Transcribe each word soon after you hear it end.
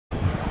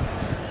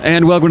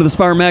And welcome to the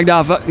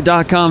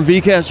SpartanMag.com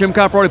VCast. Jim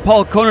Caparodi,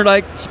 Paul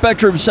Konerdijk,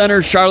 Spectrum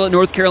Center, Charlotte,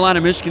 North Carolina,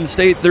 Michigan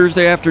State,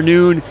 Thursday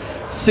afternoon,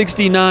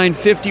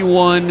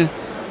 69-51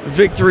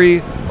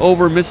 victory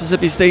over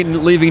Mississippi State,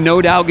 and leaving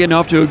no doubt getting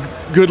off to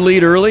a good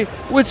lead early.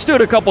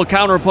 Withstood a couple of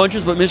counter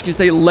punches, but Michigan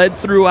State led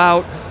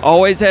throughout,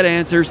 always had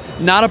answers.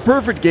 Not a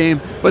perfect game,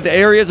 but the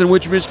areas in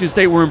which Michigan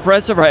State were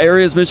impressive are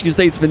areas Michigan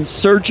State's been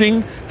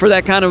searching for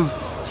that kind of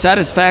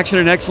satisfaction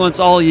and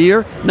excellence all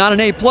year. Not an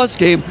A-plus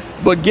game,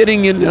 but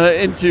getting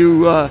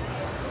into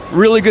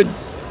really good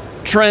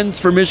trends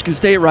for Michigan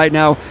State right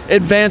now,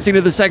 advancing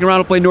to the second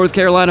round to play North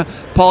Carolina.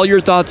 Paul, your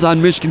thoughts on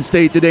Michigan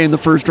State today in the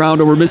first round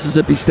over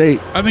Mississippi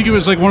State? I think it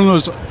was like one of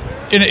those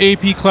in an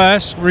AP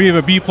class where you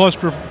have a B plus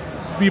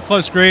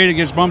grade, it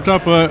gets bumped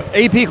up.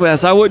 AP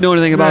class, I wouldn't know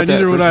anything about that.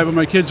 Neither would I, but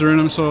my kids are in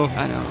them, so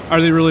I know. Are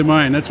they really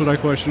mine? That's what I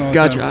question all the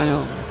Gotcha, time. I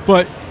know.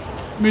 But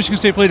Michigan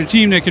State played a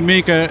team that can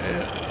make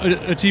a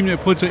team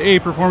that puts an A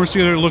performance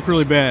together look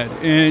really bad.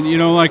 And, you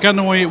know, like on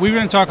the way, we've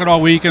been talking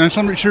all week, and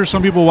I'm sure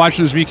some people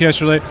watching this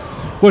VCast are like,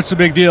 what's the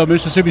big deal?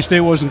 Mississippi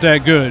State wasn't that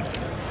good.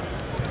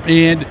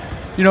 And,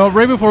 you know,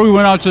 right before we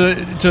went out to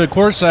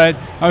courtside,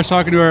 I was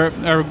talking to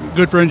our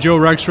good friend Joe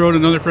Rexroad and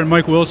another friend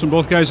Mike Wilson,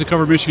 both guys that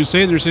cover Michigan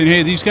State, and they're saying,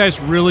 hey, these guys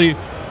really...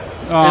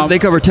 and they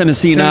cover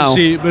Tennessee now.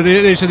 But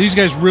they said these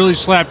guys really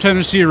slapped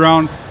Tennessee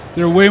around.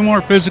 They're way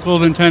more physical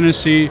than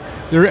Tennessee.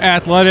 They're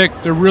athletic.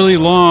 They're really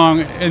long,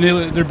 and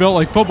they're built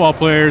like football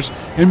players.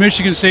 And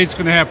Michigan State's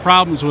going to have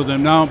problems with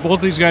them. Now,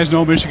 both these guys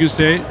know Michigan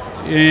State,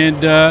 and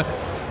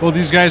both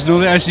these guys know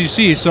the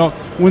SEC. So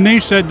when they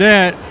said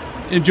that,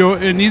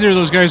 and neither of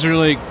those guys are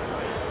like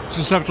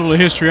susceptible to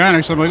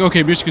histrionics, I'm like,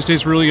 okay, Michigan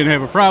State's really going to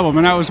have a problem.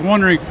 And I was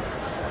wondering,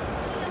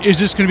 is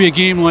this going to be a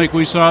game like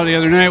we saw the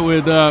other night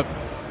with, I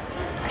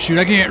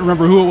can't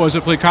remember who it was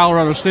that played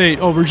Colorado State,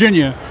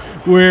 Virginia,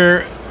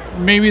 where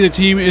maybe the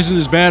team isn't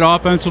as bad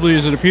offensively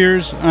as it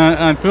appears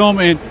on film,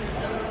 and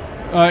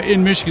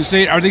in Michigan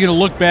State, are they going to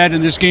look bad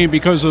in this game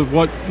because of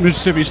what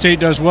Mississippi State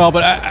does well?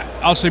 But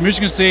I'll say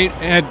Michigan State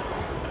had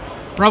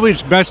probably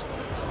its best,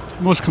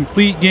 most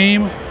complete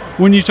game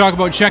when you talk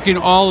about checking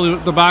all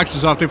the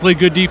boxes off. They played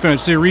good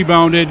defense, they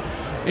rebounded,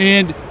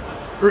 and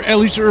at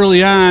least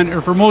early on,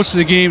 or for most of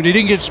the game, they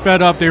didn't get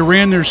sped up, they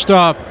ran their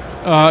stuff,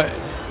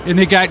 and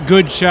they got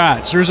good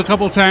shots. There's a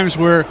couple of times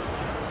where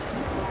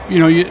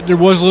there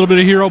was a little bit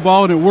of hero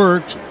ball and it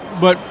worked,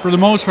 but for the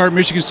most part,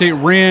 Michigan State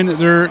ran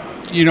their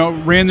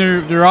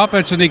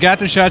offense and they got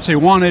the shots they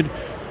wanted.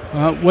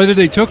 Whether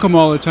they took them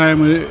all the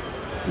time, it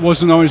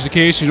wasn't always the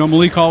case.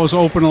 Malik Hall was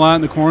open a lot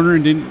in the corner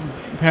and didn't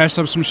pass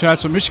up some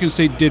shots. So Michigan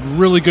State did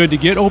really good to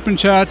get open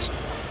shots,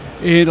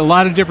 and a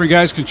lot of different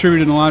guys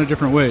contributed in a lot of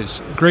different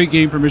ways. Great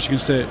game for Michigan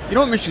State. You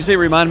know what Michigan State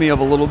reminded me of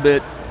a little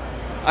bit?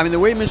 I mean, the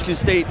way Michigan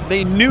State,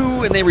 they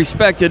knew and they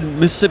respected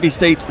Mississippi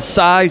State's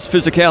size,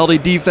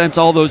 physicality, defense,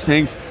 all those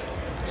things.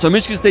 So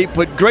Michigan State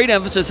put great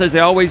emphasis, as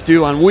they always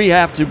do, on we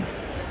have to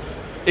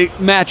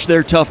match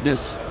their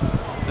toughness.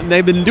 And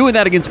they've been doing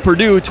that against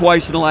Purdue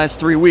twice in the last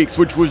 3 weeks,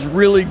 which was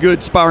really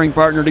good sparring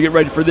partner to get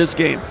ready for this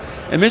game.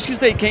 And Michigan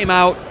State came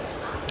out,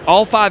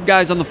 all 5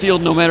 guys on the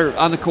field, no matter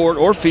on the court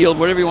or field,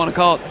 whatever you want to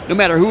call it, no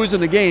matter who was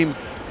in the game,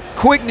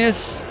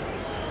 quickness,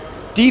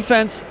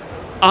 defense,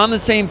 on the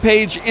same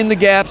page, in the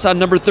gaps, on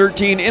number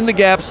 13, in the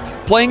gaps,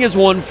 playing as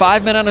one,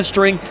 5 men on a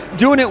string,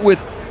 doing it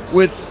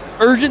with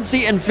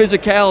urgency and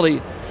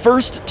physicality.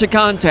 First to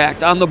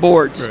contact on the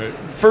boards, right.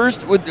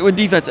 First with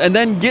defense, and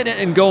then getting it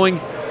and going.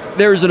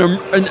 There's an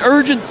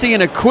urgency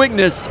and a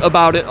quickness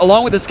about it,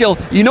 along with the skill.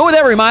 You know what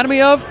that reminded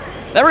me of?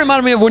 That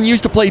reminded me of when you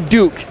used to play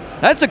Duke.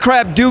 That's the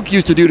crap Duke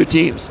used to do to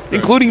teams, right,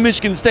 including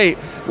Michigan State.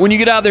 When you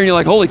get out there and you're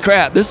like, holy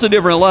crap, this is a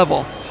different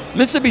level.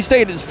 Mississippi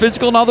State is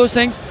physical and all those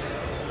things.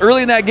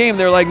 Early in that game,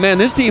 they're like, man,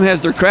 this team has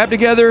their crap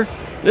together.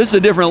 This is a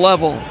different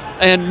level.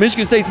 And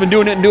Michigan State's been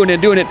doing it and doing it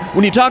and doing it.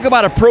 When you talk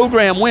about a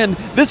program win,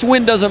 this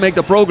win doesn't make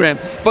the program.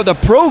 But the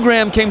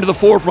program came to the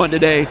forefront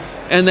today,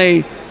 and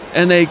they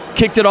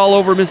kicked it all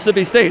over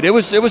Mississippi State. It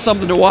was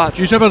something to watch.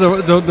 You talk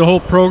about the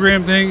whole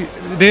program thing.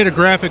 They had a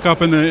graphic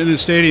up in the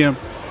stadium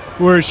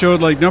where it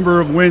showed like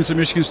number of wins that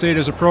Michigan State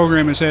as a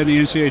program has had in the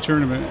NCAA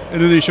Tournament. And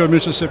then they showed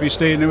Mississippi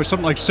State, and it was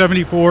something like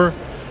 74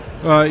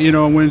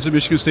 wins that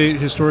Michigan State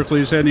historically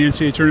has had in the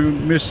NCAA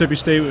Tournament. Mississippi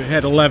State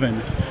had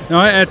 11.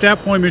 Now, at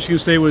that point, Michigan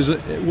State was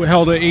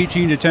held at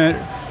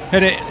 18-10.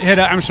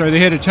 They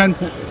had a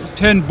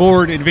 10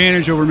 board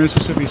advantage over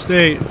Mississippi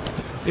State,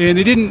 and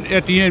they didn't.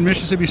 At the end,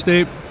 Mississippi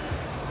State,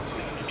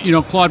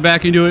 clawed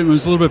back into it and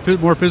was a little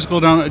bit more physical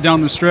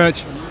down the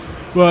stretch.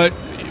 But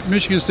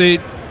Michigan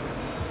State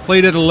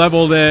played at a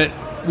level that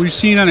we've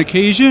seen on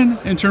occasion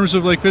in terms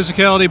of like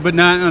physicality, but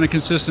not on a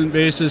consistent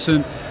basis.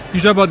 And you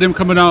talk about them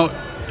coming out,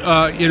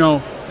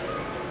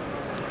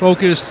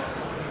 focused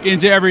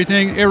into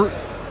everything.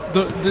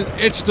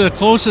 It's the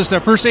closest.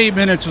 That first 8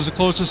 minutes was the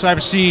closest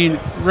I've seen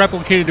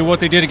replicated to what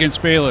they did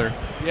against Baylor.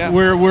 Yeah.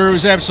 Where it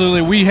was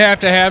absolutely, we have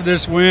to have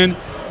this win.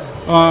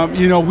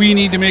 We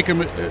need to make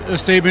a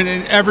statement,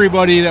 and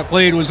everybody that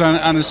played was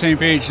on the same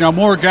page. Now,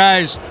 more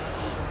guys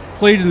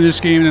played in this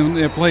game than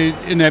they played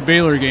in that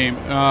Baylor game.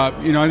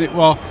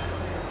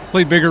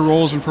 played bigger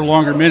roles and for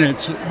longer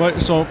minutes.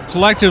 But so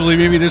collectively,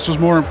 maybe this was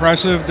more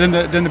impressive than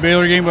the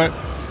Baylor game. But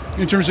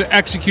in terms of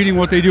executing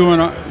what they do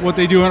on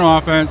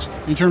offense,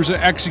 in terms of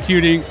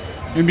executing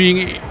and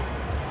being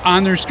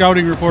on their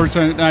scouting reports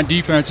on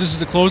defense, this is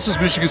the closest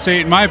Michigan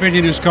State, in my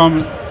opinion, has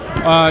come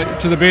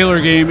to the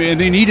Baylor game, and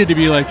they needed to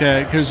be like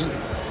that because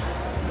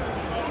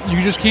you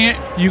just can't.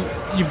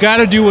 You've got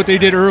to do what they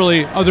did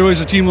early, otherwise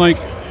a team like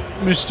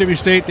Mississippi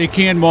State, they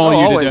can maul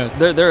you to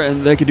death.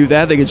 And they can do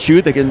that. They can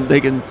shoot. They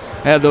can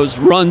have those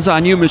runs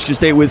on you. Michigan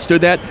State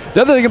withstood that.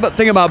 The other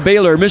thing about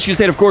Baylor, Michigan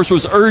State, of course,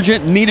 was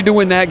urgent, needed to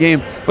win that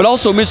game. But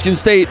also Michigan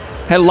State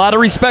had a lot of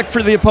respect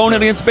for the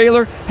opponent against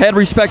Baylor, had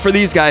respect for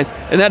these guys,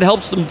 and that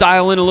helps them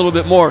dial in a little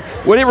bit more.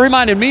 What it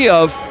reminded me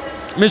of,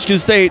 Michigan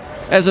State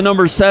as a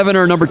number 7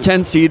 or number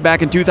 10 seed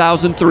back in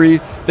 2003,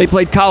 they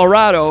played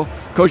Colorado,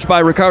 coached by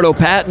Ricardo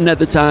Patton at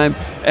the time,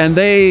 and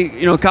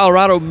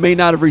Colorado may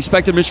not have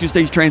respected Michigan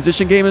State's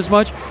transition game as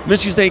much.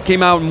 Michigan State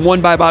came out and won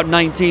by about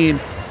 19,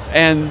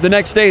 and the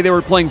next day they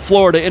were playing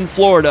Florida in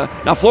Florida.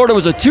 Now, Florida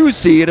was a 2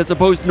 seed as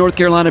opposed to North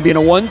Carolina being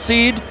a 1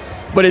 seed,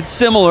 but it's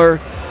similar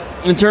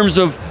in terms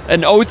of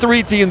an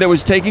 03 team that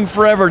was taking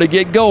forever to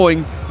get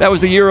going. That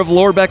was the year of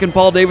Lorbeck and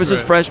Paul Davis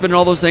as freshmen and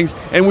all those things.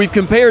 And we've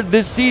compared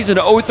this season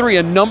to 03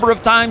 a number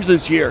of times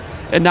this year.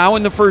 And now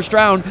in the first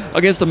round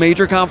against a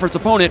major conference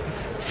opponent,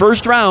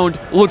 first round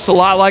looks a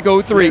lot like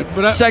 03.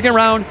 Second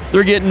round,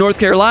 they're getting North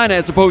Carolina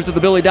as opposed to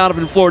the Billy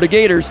Donovan Florida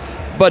Gators.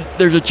 But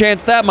there's a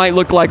chance that might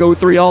look like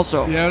 03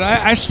 also.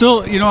 Yeah, I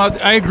still,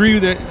 I agree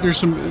that there's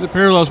some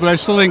parallels, but I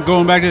still think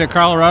going back to the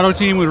Colorado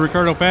team with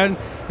Ricardo Patton,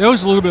 that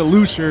was a little bit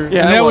looser.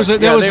 Yeah,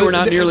 they were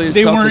not nearly as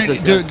tough. They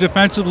weren't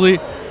defensively.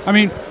 I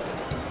mean,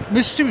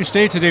 Mississippi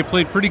State today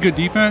played pretty good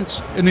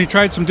defense, and they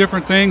tried some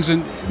different things,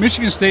 and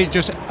Michigan State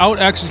just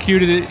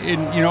out-executed it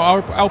and,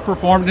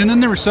 outperformed. And then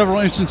there were several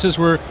instances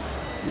where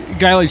a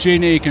guy like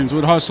Jaden Akins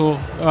would hustle,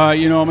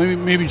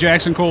 maybe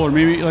Jackson Cole or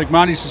maybe like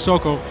Monty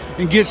Sissoko,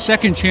 and get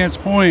second chance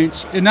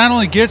points, and not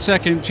only get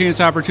second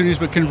chance opportunities,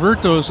 but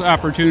convert those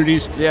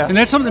opportunities. Yeah. And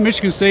that's something that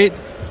Michigan State,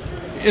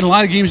 in a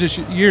lot of games this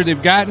year,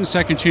 they've gotten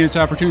second chance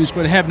opportunities,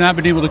 but have not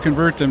been able to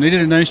convert them. They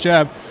did a nice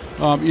job,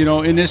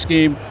 in this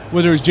game,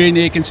 whether it was Jaden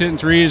Akins hitting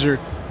threes or,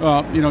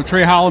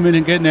 Trey Holloman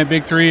and getting that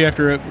big three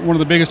after one of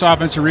the biggest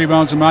offensive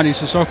rebounds in Monty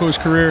Sissoko's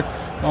career.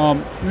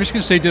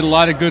 Michigan State did a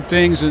lot of good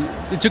things, and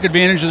they took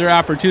advantage of their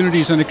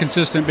opportunities on a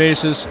consistent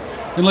basis.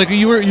 And like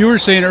you were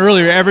saying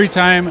earlier, every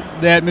time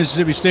that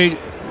Mississippi State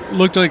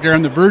looked like they're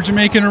on the verge of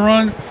making a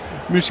run,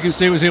 Michigan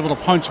State was able to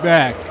punch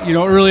back.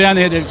 Early on,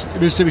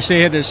 Mississippi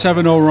State had their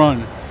 7-0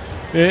 run.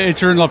 It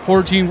turned a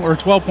 14 or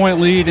 12-point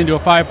lead into a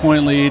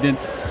 5-point lead, and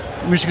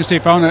Michigan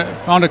State found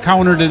a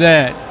counter to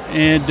that.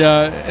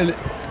 And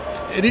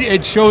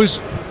it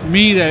shows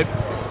me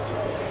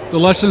that the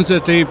lessons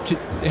that they've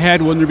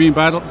had when they're being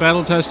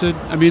battle tested.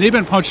 I mean, they've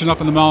been punched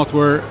enough in the mouth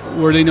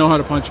where they know how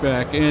to punch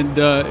back, and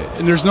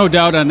there's no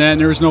doubt on that.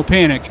 And there was no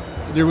panic.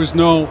 There was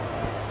no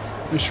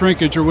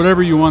shrinkage or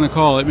whatever you want to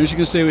call it.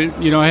 Michigan State,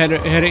 had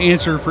an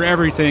answer for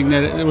everything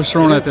that was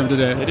thrown at them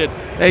today. They did.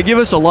 Hey, give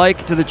us a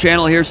like to the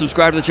channel here.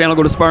 Subscribe to the channel.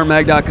 Go to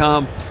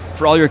SpartanMag.com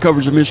for all your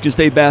coverage of Michigan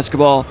State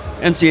basketball,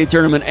 NCAA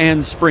Tournament,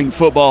 and spring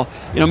football.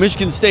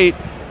 Michigan State,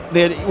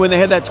 when they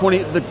had that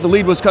the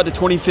lead was cut to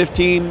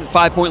 2015,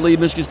 5-point lead.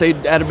 Michigan State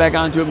added back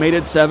onto it, made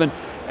it 7.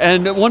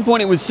 And at one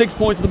point, it was 6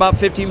 points with about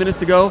 15 minutes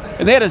to go.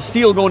 And they had a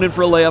steal going in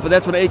for a layup, and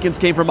that's when Akins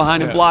came from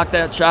behind and blocked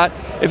that shot.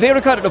 If they would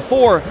have cut it to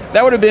 4,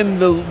 that would have been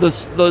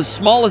the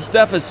smallest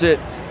deficit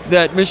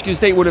that Michigan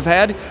State would have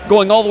had,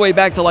 going all the way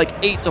back to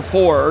like 8-4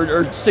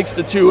 or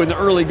 6-2 in the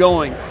early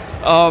going.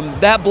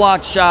 That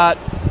blocked shot,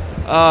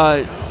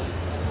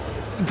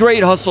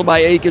 great hustle by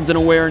Akins and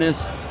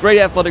awareness. Great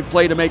athletic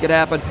play to make it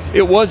happen.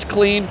 It was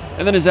clean,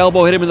 and then his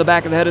elbow hit him in the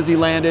back of the head as he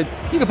landed.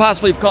 You could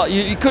possibly have called.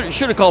 You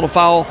should have called a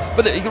foul,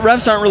 but the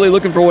refs aren't really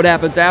looking for what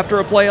happens after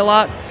a play a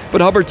lot.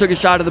 But Hubbard took a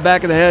shot to the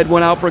back of the head,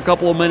 went out for a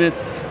couple of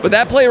minutes. But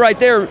that play right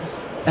there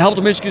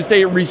helped Michigan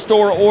State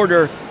restore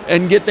order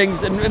and get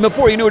things. And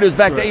before you knew it was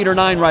back to 8 or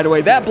 9 right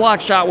away. That block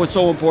shot was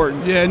so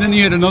important. Yeah, and then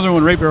you had another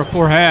one right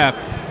before half,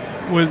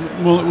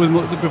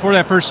 before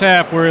that first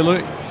half, where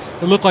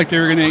it looked like they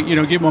were going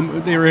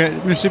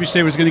to, Mississippi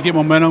State was going to get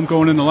momentum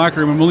going in the locker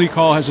room, and Malik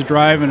Hall has a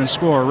drive and a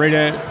score right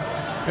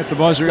at the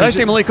buzzer. Did I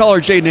say Malik Hall or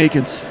Jaden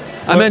Akins?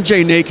 I meant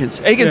Jaden Akins.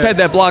 Akins had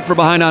that block from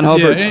behind on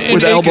Hubbard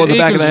with the elbow in the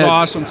back of the head.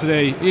 Akins was awesome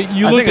today.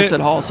 I think I said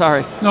Hall.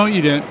 Sorry. No,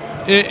 you didn't.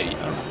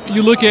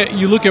 You look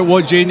at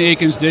what Jaden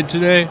Akins did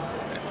today.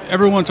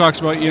 Everyone talks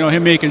about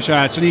him making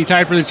shots, and he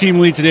tied for the team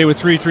lead today with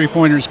 3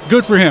 3-pointers.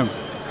 Good for him.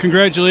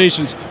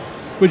 Congratulations.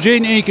 But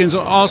Jaden Akins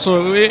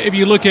also, if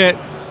you look at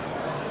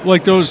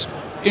like those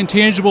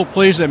intangible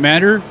plays that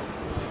matter,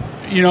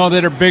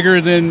 that are bigger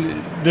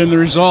than the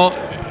result.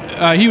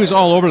 He was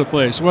all over the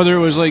place. Whether it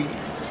was like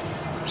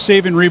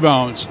saving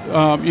rebounds,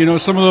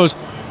 some of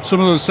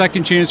those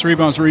second chance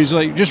rebounds where he's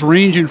like just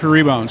ranging for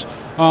rebounds.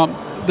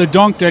 The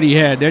dunk that he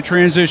had, that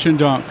transition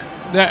dunk,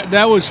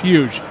 that was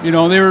huge. They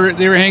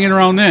were hanging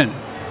around then,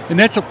 and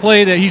that's a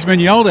play that he's been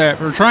yelled at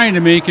for trying to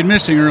make and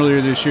missing earlier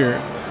this year.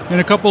 In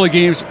a couple of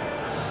games,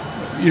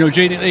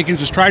 Jaden Akins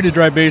has tried to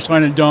drive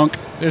baseline and dunk,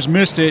 has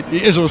missed it.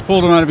 Izzo's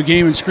pulled him out of a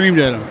game and screamed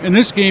at him. In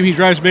this game, he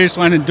drives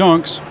baseline and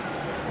dunks.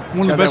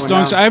 One of the best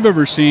dunks I've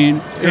ever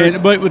seen.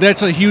 But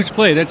that's a huge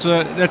play. That's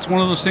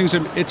one of those things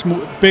that it's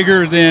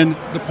bigger than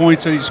the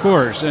points that he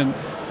scores. And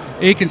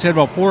Akins had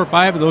about 4 or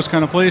 5 of those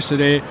kind of plays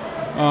today.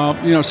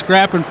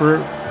 Scrapping for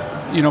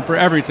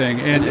everything,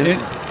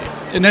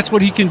 and that's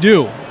what he can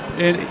do.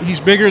 And he's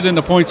bigger than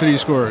the points that he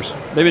scores.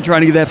 They've been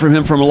trying to get that from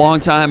him for a long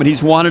time, and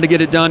he's wanted to get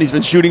it done. He's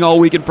been shooting all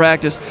week in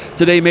practice.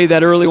 Today made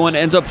that early one,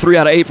 ends up 3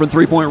 out of 8 from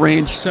three-point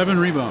range. 7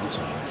 rebounds.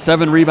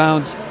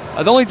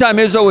 The only time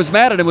Izzo was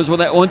mad at him was when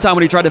that one time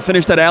when he tried to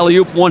finish that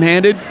alley-oop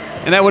one-handed,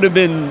 and that would have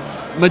been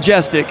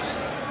majestic.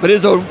 But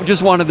Izzo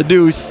just wanted the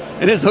deuce,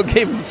 and Izzo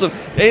gave him some.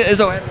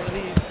 Izzo had one of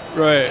these.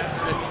 Right.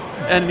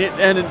 And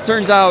it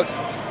turns out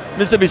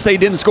Mississippi State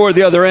didn't score at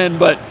the other end,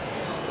 but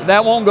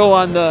that won't go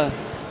on the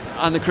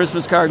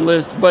Christmas card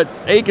list. But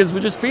Akins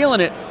was just feeling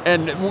it,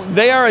 and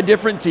they are a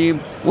different team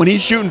when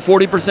he's shooting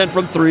 40%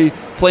 from 3,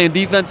 playing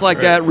defense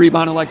like that,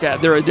 rebounding like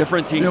that. They're a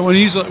different team. When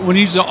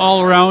he's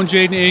all around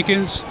Jaden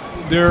Akins,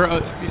 they're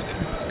a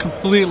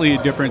completely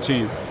different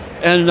team.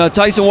 And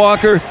Tyson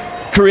Walker,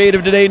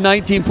 creative today,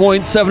 19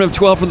 points, 7 of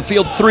 12 from the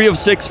field, 3 of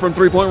 6 from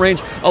three-point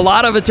range. A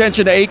lot of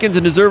attention to Akins,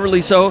 and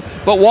deservedly so.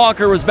 But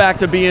Walker was back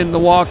to being the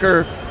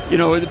Walker,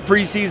 the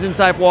preseason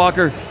type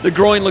Walker. The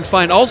groin looks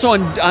fine. Also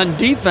on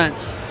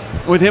defense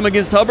with him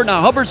against Hubbard. Now,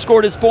 Hubbard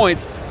scored his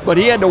points, but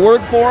he had to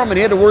work for him, and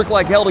he had to work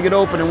like hell to get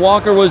open. And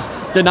Walker was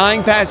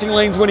denying passing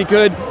lanes when he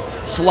could,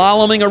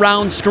 slaloming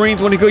around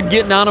screens when he could,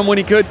 getting on them when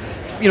he could.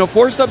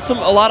 Forced up a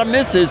lot of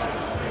misses,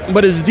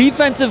 but his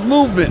defensive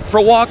movement for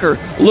Walker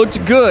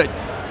looked good.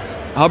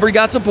 Hubbard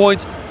got some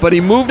points, but he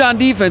moved on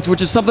defense,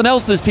 which is something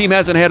else this team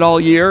hasn't had all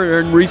year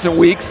or in recent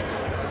weeks,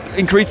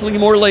 increasingly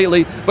more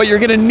lately. But you're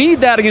going to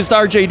need that against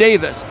RJ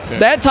Davis. Yeah.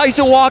 That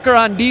Tyson Walker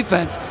on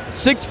defense,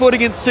 6 foot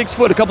against 6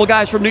 foot, a couple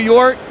guys from New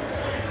York.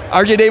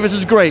 RJ Davis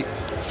is great,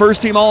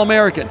 first-team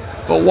All-American.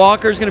 But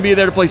Walker's going to be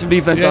there to play some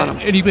defense on him.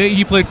 And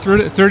he played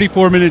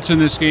 34 minutes in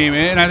this game,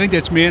 and I think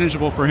that's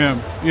manageable for him.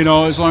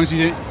 As long as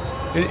he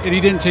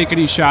didn't take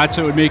any shots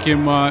that would make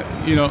him,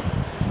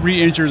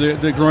 re-injure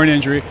the groin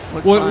injury.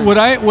 What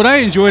I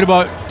enjoyed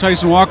about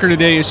Tyson Walker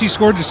today is he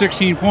scored the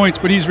 16 points,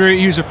 but he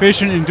was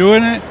efficient in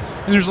doing it.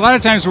 And there's a lot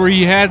of times where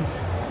he had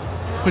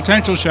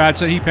potential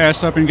shots that he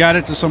passed up and got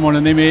it to someone,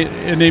 and they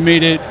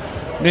made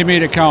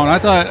it count.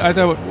 I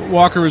thought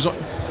Walker was.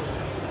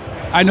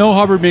 I know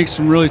Hubbard makes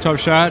some really tough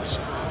shots,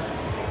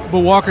 but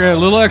Walker had a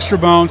little extra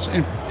bounce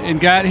and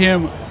got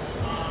him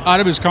out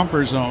of his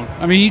comfort zone.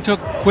 I mean, he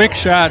took quick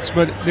shots,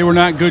 but they were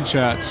not good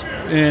shots.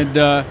 And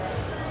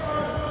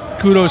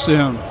kudos to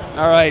him.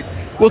 All right.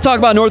 We'll talk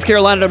about North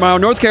Carolina tomorrow.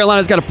 North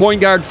Carolina's got a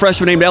point guard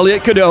freshman named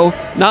Elliot Cadeau.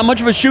 Not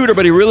much of a shooter,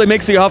 but he really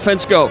makes the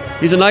offense go.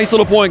 He's a nice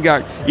little point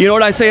guard. You know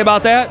what I say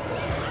about that?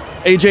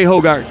 AJ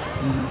Hoggard.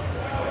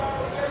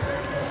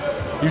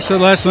 You said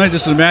last night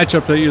this is a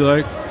matchup that you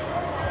like.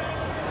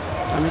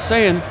 I'm just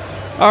saying.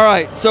 All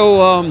right,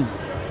 so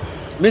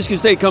Michigan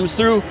State comes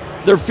through.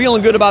 They're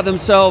feeling good about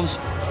themselves,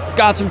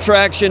 got some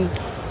traction,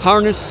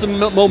 harnessed some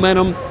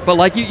momentum. But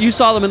like you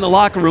saw them in the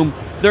locker room,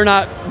 they're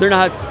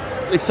not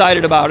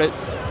excited about it.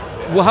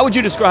 Well, how would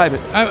you describe it?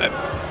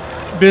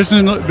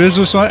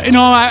 Business.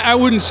 No, I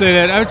wouldn't say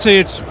that. I would say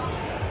it's.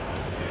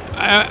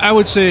 I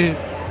wouldn't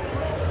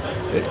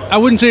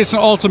say it's an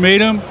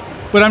ultimatum,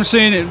 but I'm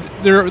saying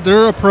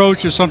their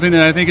approach is something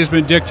that I think has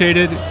been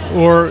dictated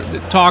or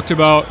talked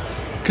about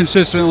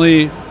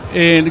consistently,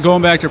 and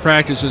going back to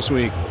practice this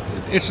week.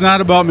 It's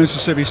not about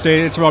Mississippi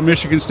State. It's about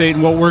Michigan State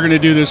and what we're going to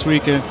do this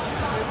weekend.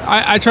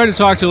 I tried to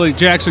talk to like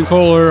Jackson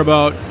Kohler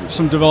about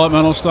some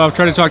developmental stuff.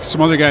 Tried to talk to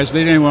some other guys.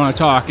 They didn't even want to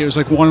talk. It was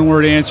like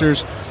one-word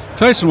answers.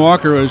 Tyson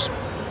Walker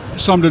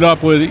summed it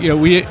up with,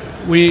 we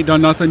ain't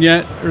done nothing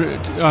yet,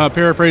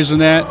 paraphrasing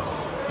that.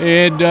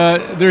 And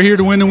they're here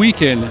to win the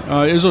weekend.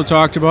 Izzo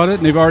talked about it,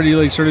 and they've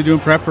already started doing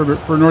prep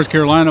for North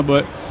Carolina.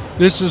 But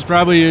this is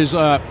probably as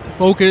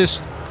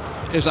focused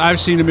as I've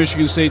seen a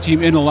Michigan State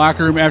team in the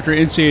locker room after an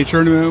NCAA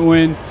Tournament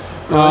win.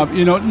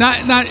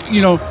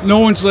 No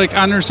one's like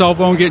on their cell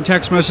phone getting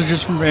text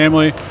messages from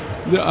family.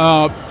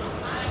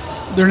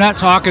 They're not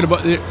talking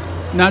about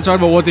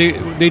what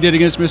they did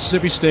against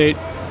Mississippi State.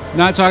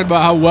 Not talking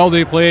about how well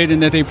they played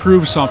and that they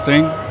proved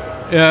something.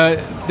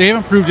 They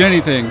haven't proved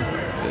anything.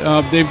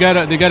 They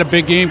got a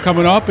big game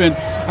coming up, and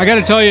I got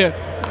to tell you,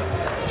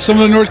 some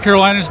of the North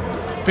Carolina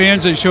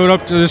fans that showed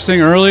up to this thing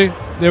early,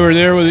 they were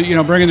there with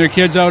bringing their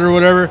kids out or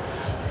whatever.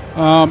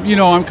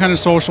 I'm kind of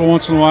social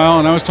once in a while,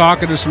 and I was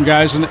talking to some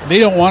guys, and they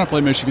don't want to play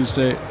Michigan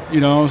State.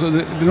 So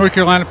the North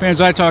Carolina fans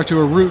I talked to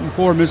are rooting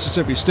for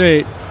Mississippi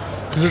State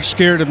because they're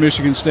scared of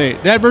Michigan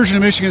State. That version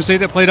of Michigan State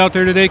that played out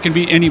there today can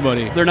beat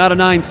anybody. They're not a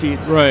 9 seed.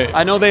 Right.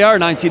 I know they are a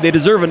 9 seed. They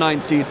deserve a 9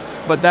 seed.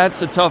 but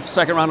that's a tough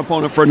second-round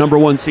opponent for a number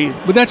 1 seed.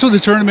 But that's what the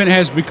tournament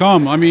has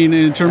become. I mean,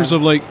 in terms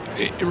of like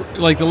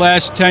the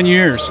last 10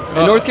 years.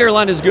 And North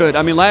Carolina is good.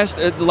 I mean,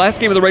 the last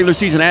game of the regular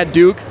season at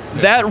Duke,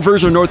 that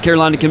version of North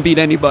Carolina can beat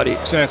anybody.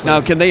 Exactly.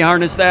 Now, can they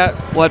harness that?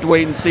 We'll have to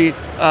wait and see.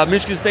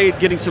 Michigan State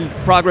getting some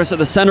progress at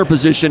the center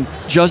position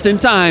just in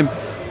time,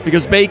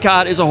 because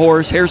Baycott is a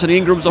horse, Harrison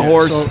Ingram's a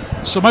horse.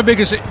 So my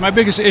biggest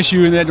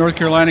issue in that North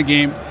Carolina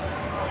game,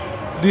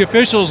 the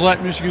officials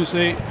let Michigan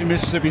State and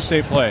Mississippi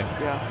State play.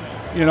 Yeah.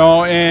 You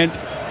know, and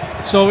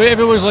so if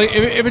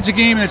it's a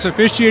game that's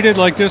officiated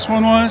like this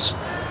one was,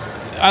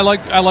 I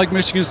like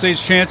Michigan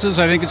State's chances.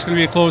 I think it's going to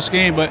be a close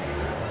game, but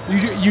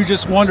you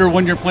just wonder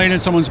when you're playing in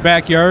someone's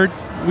backyard.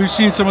 We've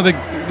seen some of the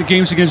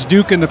games against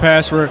Duke in the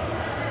past where,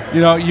 you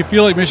know, you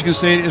feel like Michigan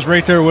State is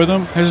right there with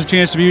them, has a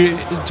chance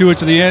to do it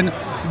to the end,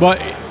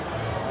 but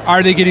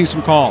are they getting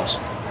some calls?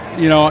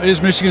 You know,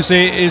 is Michigan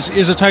State,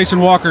 is a Tyson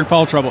Walker in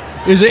foul trouble?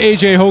 Is it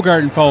AJ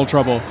Hoggard in foul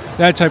trouble?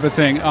 That type of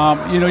thing.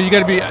 You know, you got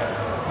to be.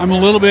 I'm a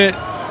little bit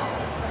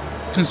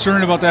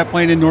concerned about that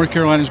playing in North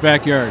Carolina's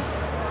backyard.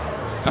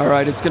 All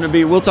right, it's going to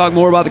be. We'll talk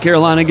more about the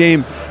Carolina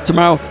game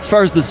tomorrow. As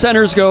far as the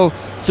centers go,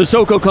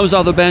 Sissoko comes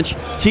off the bench,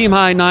 team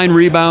high 9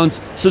 rebounds.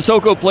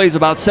 Sissoko plays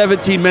about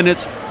 17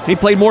 minutes. He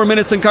played more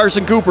minutes than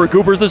Carson Cooper.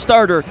 Cooper's the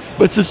starter,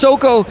 but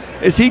Sissoko,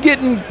 is he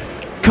getting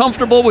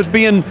comfortable with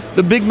being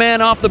the big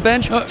man off the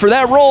bench for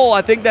that role?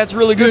 I think that's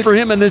really good for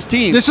him and this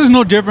team. This is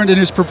no different than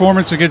his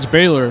performance against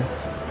Baylor.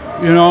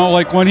 You know,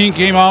 like when he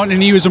came out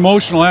and he was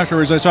emotional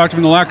afterwards. I talked to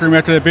him in the locker room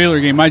after that Baylor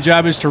game. My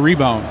job is to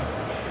rebound.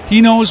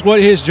 He knows what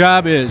his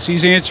job is.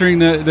 He's answering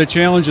the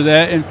challenge of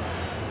that. And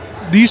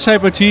these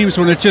type of teams,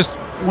 when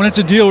it's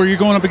a deal where you're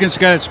going up against a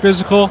guy that's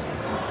physical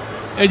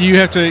and you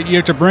have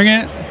to bring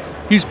it,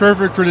 he's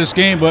perfect for this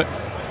game. But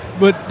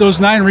those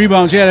 9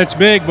 rebounds, yeah, that's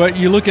big. But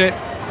you look at,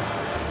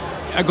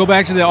 I go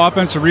back to the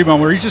offensive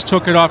rebound where he just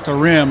took it off the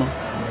rim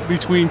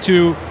between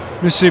 2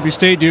 Mississippi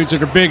State dudes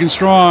that are big and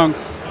strong,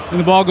 and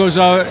the ball goes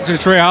out to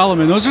Trey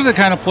Holloman. Those are the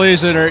kind of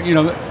plays that are, you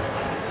know,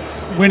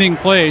 winning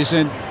plays.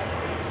 And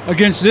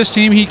against this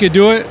team, he could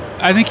do it.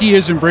 I think he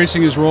is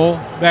embracing his role,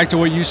 back to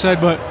what you said.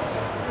 But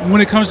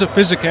when it comes to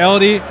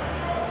physicality,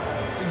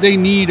 they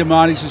need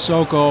Amadi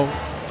Sissoko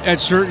at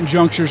certain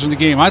junctures in the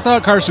game. I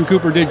thought Carson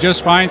Cooper did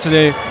just fine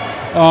today,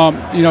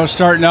 you know,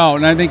 starting out.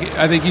 And I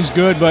think he's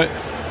good, but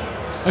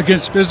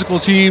against physical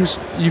teams,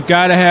 you've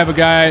got to have a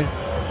guy,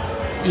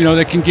 you know,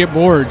 that can get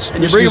boards.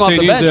 And you bring him off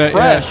the bench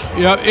fresh.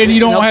 Yeah, and you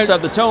don't have to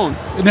set the tone.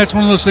 And that's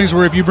one of those things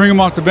where if you bring him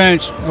off the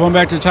bench, going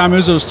back to Tom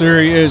Izzo's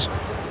theory, is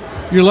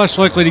you're less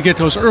likely to get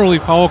those early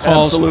foul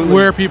calls. Absolutely.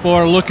 Where people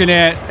are looking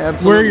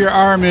at where your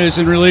arm is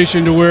in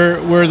relation to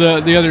where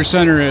the other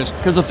center is.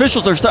 Because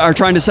officials are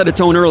trying to set a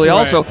tone early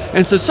also.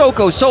 And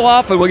Sissoko so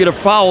often will get a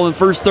foul in the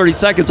first 30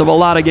 seconds of a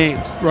lot of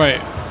games.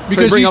 Right.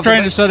 Because he's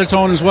trying to set a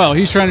tone as well.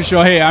 He's trying to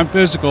show, hey, I'm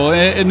physical.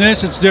 In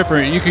this, it's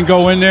different. You can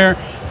go in there.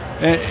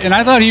 And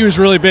I thought he was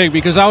really big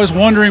because I was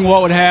wondering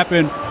what would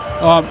happen,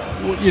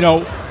 you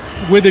know,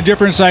 with the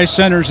different size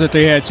centers that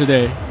they had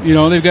today. You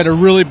know, they've got a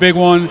really big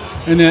one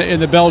in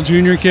the Bell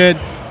Jr. kid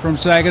from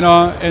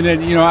Saginaw. And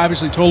then, you know,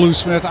 obviously Tolu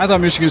Smith. I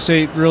thought Michigan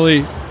State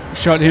really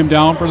shut him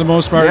down for the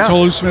most part. Yeah.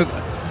 Tolu Smith,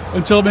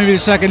 until maybe the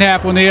second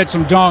half when they had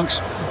some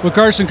dunks. But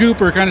Carson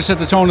Cooper kind of set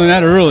the tone in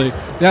that early.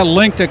 That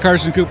link that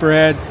Carson Cooper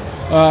had,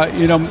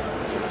 you know,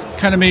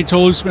 kind of made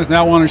Tolu Smith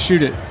not want to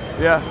shoot it.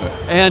 Yeah.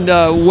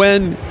 And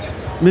when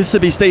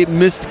Mississippi State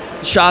missed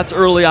shots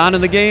early on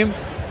in the game,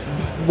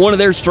 one of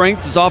their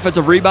strengths is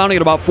offensive rebounding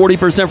at about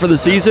 40% for the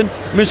season.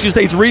 Michigan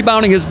State's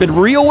rebounding has been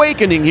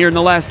reawakening here in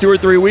the last 2 or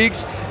 3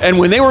 weeks. And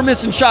when they were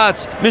missing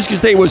shots, Michigan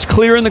State was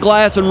clearing the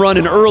glass and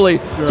running early.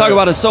 Right. Talk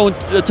about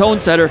a tone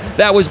setter.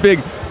 That was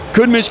big.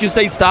 Could Michigan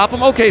State stop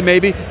them? Okay,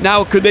 maybe.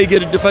 Now, could they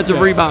get a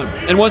defensive rebound?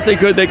 And once they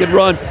could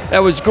run. That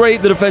was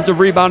great, the defensive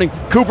rebounding.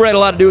 Cooper had a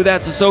lot to do with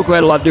that. Sissoko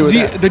had a lot to do with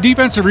that. The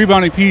defensive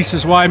rebounding piece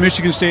is why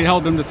Michigan State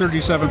held them to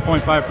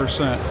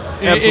 37.5%.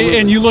 Absolutely.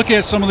 And you look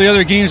at some of the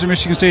other games that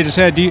Michigan State has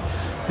had,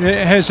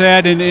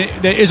 and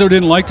that Izzo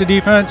didn't like the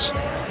defense.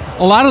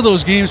 A lot of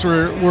those games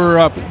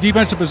were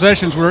defensive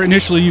possessions where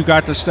initially you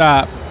got to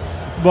stop.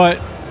 But,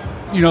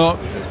 you know,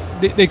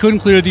 they couldn't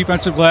clear the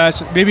defensive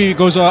glass. Maybe it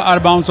goes out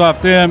of bounds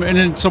off them, and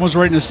then someone's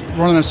running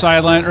a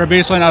sideline or a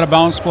baseline out of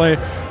bounds play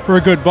for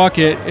a good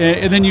bucket,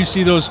 and then you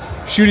see those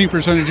shooting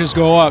percentages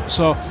go up.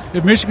 So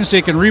if Michigan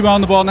State can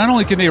rebound the ball, not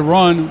only can they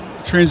run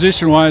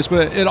transition-wise,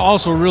 but it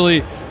also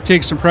really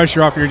takes some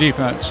pressure off your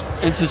defense.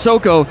 And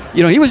Sissoko,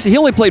 you know, he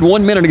only played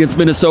 1 minute against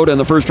Minnesota in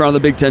the first round of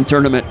the Big Ten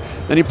tournament.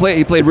 Then he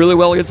played really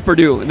well against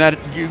Purdue, and that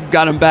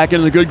got him back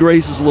into the good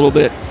graces a little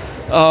bit.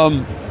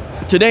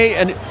 Today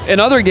and in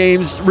other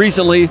games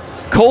recently,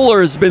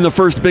 Kohler has been the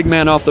first big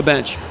man off the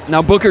bench.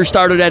 Now Booker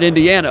started at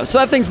Indiana, so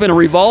that thing's been a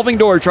revolving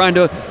door trying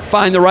to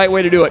find the right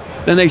way to do it.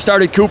 Then they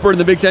started Cooper in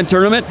the Big Ten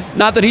tournament.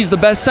 Not that he's the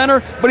best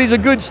center, but he's a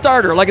good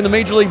starter. Like in the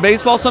Major League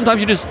Baseball,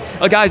 sometimes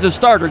a guy's a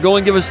starter, go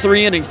and give us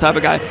 3 innings type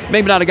of guy.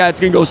 Maybe not a guy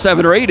that's going to go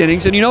 7 or 8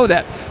 innings, and you know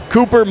that.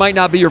 Cooper might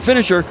not be your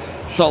finisher,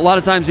 so a lot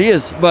of times he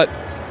is, but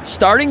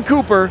starting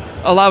Cooper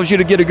allows you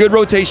to get a good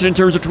rotation in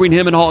terms between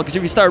him and Hall. Because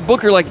if you start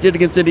Booker like you did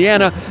against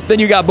Indiana, then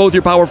you got both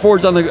your power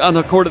forwards on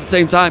the court at the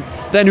same time.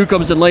 Then who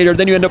comes in later?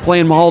 Then you end up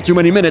playing Hall too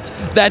many minutes.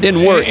 That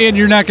didn't work. And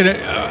you're not going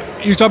to.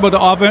 You talk about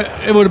the offense.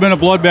 It would have been a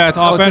bloodbath.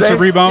 Offensive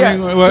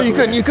rebounding. Yeah.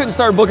 So you couldn't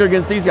start Booker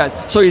against these guys.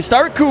 So you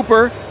start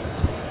Cooper.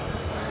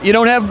 You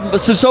don't have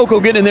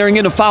Sissoko getting in there and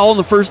getting a foul in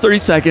the first 30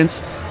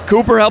 seconds.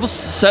 Cooper helps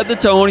set the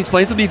tone. He's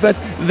playing some defense.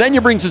 Then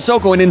you bring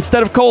Sissoko in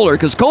instead of Kohler,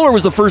 because Kohler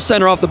was the first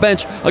center off the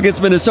bench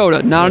against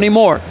Minnesota. Not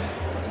anymore.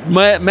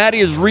 Matty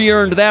has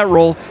re-earned that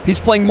role. He's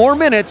playing more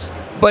minutes,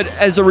 but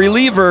as a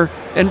reliever,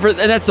 and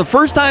that's the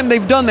first time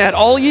they've done that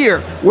all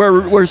year, where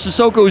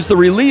Sissoko is the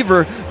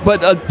reliever,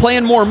 but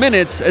playing more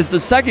minutes as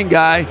the second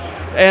guy,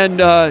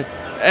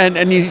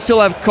 and you still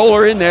have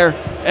Kohler in there,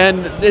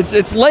 and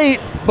it's late,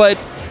 but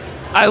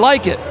I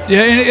like it.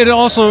 Yeah, and it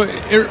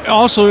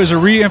also is a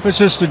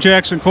re-emphasis to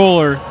Jackson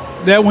Kohler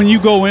that when you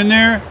go in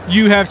there,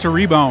 you have to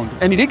rebound.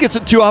 And he did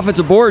get 2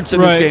 offensive boards in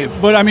this game.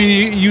 But, I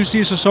mean, you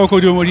see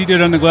Sissoko doing what he did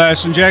on the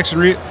glass, and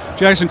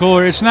Jackson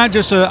Kohler, it's not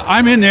just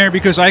I'm in there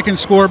because I can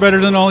score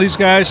better than all these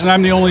guys and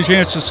I'm the only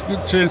chance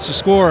to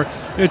score.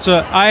 It's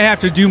I have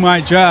to do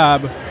my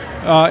job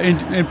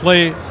and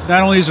play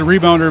not only as a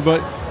rebounder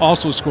but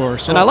also score.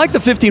 So, and I like the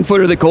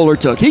 15-footer that Kohler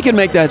took. He can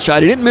make that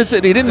shot. He didn't miss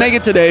it. He didn't make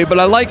it today, but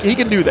he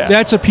can do that.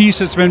 That's a piece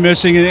that's been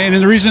missing, and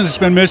the reason it's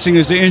been missing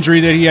is the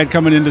injury that he had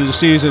coming into the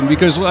season.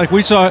 Because like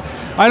we saw,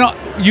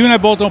 you and I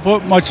both don't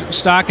put much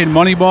stock in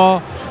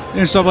Moneyball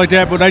and stuff like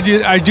that, but I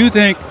do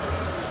think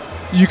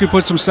you could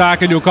put some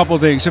stock into a couple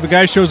of things. If a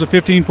guy shows a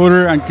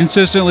 15-footer and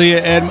consistently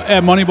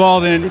at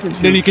Moneyball,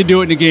 then he can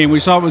do it in a game. We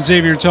saw it with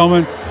Xavier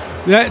Tillman.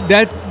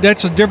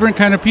 That's a different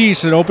kind of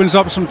piece. It opens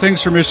up some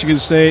things for Michigan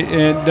State,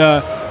 and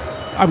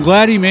I'm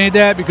glad he made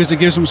that because it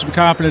gives him some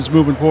confidence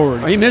moving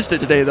forward. He missed it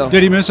today, though.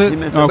 Did he miss it? He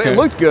missed it. Okay. But it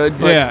looked good.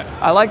 But yeah.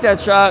 I like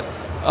that shot.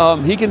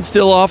 He can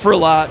still offer a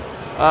lot.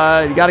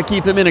 You got to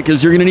keep him in it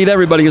because you're going to need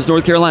everybody against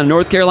North Carolina.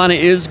 North Carolina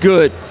is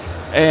good,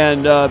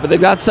 and but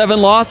they've got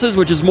 7 losses,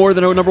 which is more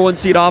than a number 1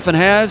 seed often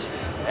has.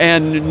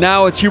 And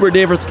now it's Hubert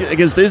Davis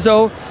against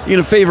Izzo. You're going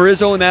to favor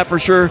Izzo in that for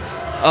sure.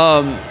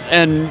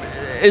 And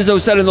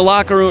Izzo said in the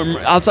locker room,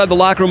 outside the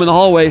locker room in the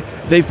hallway,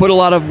 they've put a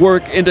lot of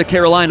work into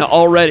Carolina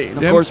already.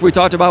 And of course, we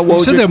talked about Wojcik.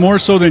 We said that more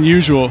so than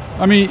usual.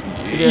 I mean,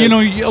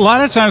 a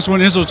lot of times when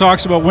Izzo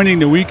talks about winning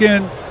the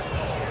weekend,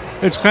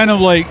 it's kind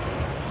of like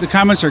the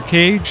comments are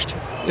caged.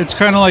 It's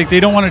kind of like they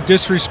don't want to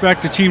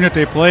disrespect the team that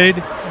they played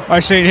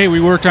by saying, hey,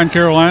 we worked on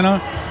Carolina.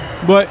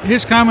 But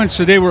his comments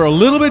today were a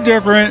little bit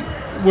different,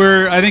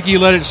 where I think he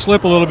let it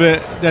slip a little bit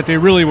that they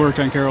really worked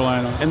on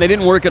Carolina. And they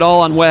didn't work at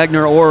all on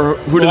Wagner, or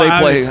who do they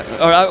play?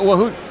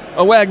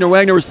 Wagner.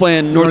 Wagner was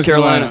playing North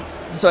Carolina.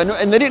 So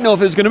and they didn't know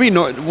if it was going to be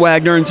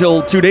Wagner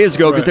until 2 days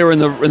ago because they were in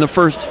the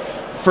first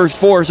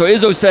 4. So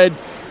Izzo said,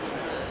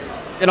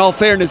 in all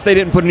fairness, they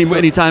didn't put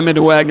any time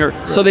into Wagner.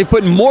 Right. So they've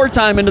put more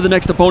time into the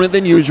next opponent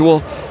than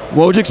usual.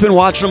 Wojcik's been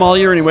watching them all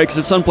year anyway because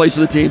his son plays for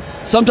the team.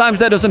 Sometimes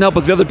that doesn't help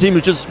if the other team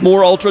is just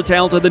more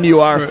ultra-talented than you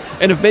are. Right.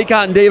 And if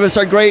Bacot and Davis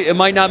are great, it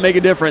might not make a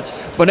difference.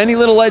 But any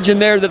little edge in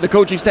there that the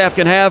coaching staff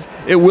can have,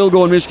 it will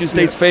go in Michigan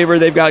State's favor.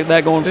 They've got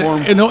that going for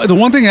them. And the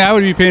one thing that I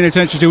would be paying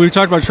attention to, we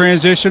talked about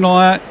transition a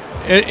lot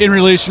in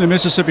relation to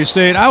Mississippi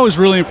State. I was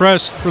really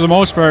impressed, for the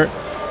most part,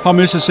 how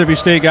Mississippi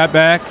State got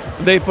back.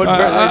 They put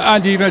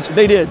on defense.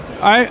 They did.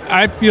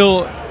 I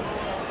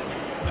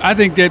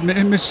think that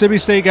Mississippi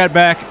State got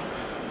back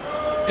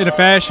in a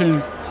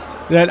fashion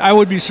that I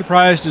would be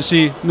surprised to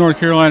see North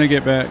Carolina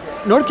get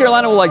back. North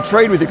Carolina will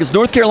trade with it because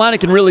North Carolina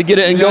can really get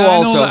it and go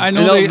also. I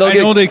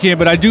know they can,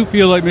 but I do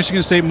feel like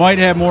Michigan State might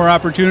have more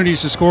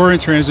opportunities to score in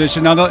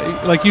transition. Now,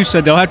 like you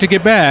said, they'll have to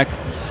get back.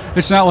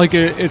 It's not like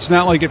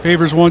it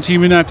favors one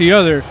team and not the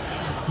other,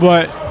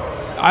 but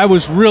I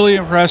was really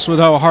impressed with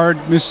how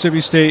hard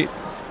Mississippi State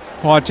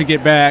fought to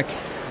get back,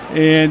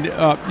 and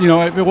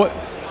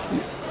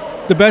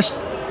the best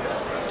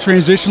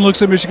transition looks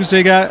that Michigan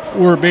State got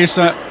were based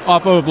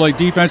off of like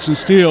defense and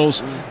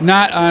steals,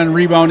 not on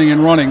rebounding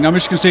and running. Now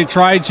Michigan State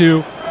tried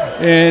to,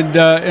 and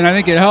I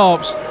think it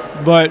helps,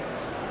 but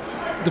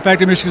the fact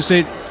that Michigan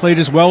State played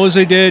as well as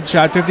they did,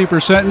 shot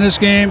 50% in this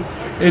game,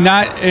 and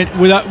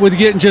with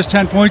getting just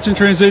 10 points in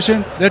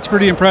transition, that's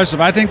pretty impressive.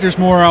 I think there's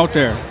more out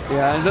there.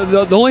 Yeah,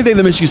 the only thing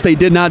that Michigan State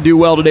did not do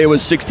well today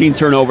was 16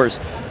 turnovers.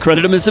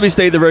 Credit to Mississippi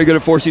State, they're very good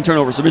at forcing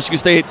turnovers. So Michigan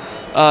State,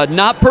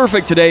 not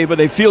perfect today, but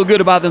they feel good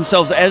about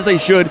themselves as they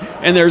should,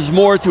 and there's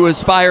more to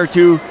aspire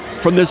to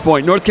from this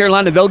point. North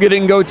Carolina, they'll get it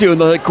and go too, and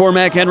they'll let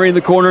Cormac Henry in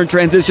the corner in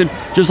transition,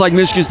 just like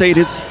Michigan State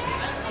hits,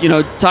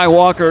 Ty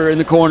Walker in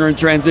the corner in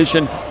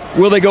transition.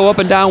 Will they go up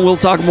and down? We'll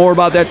talk more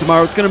about that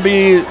tomorrow.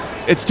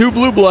 It's 2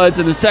 blue bloods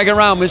in the second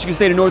round, Michigan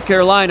State and North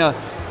Carolina,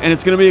 and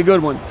it's going to be a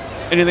good one.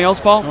 Anything else,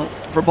 Paul? Nope.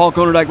 For Paul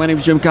Konerdijk, my name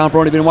is Jim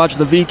Comparoni. I've been watching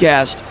the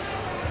VCast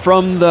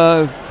from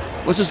the,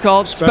 what's this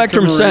called?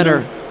 Spectrum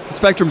Center.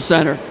 Spectrum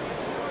Center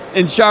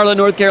in Charlotte,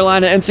 North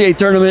Carolina, NCAA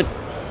Tournament.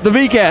 The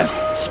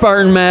VCast,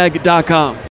 SpartanMag.com.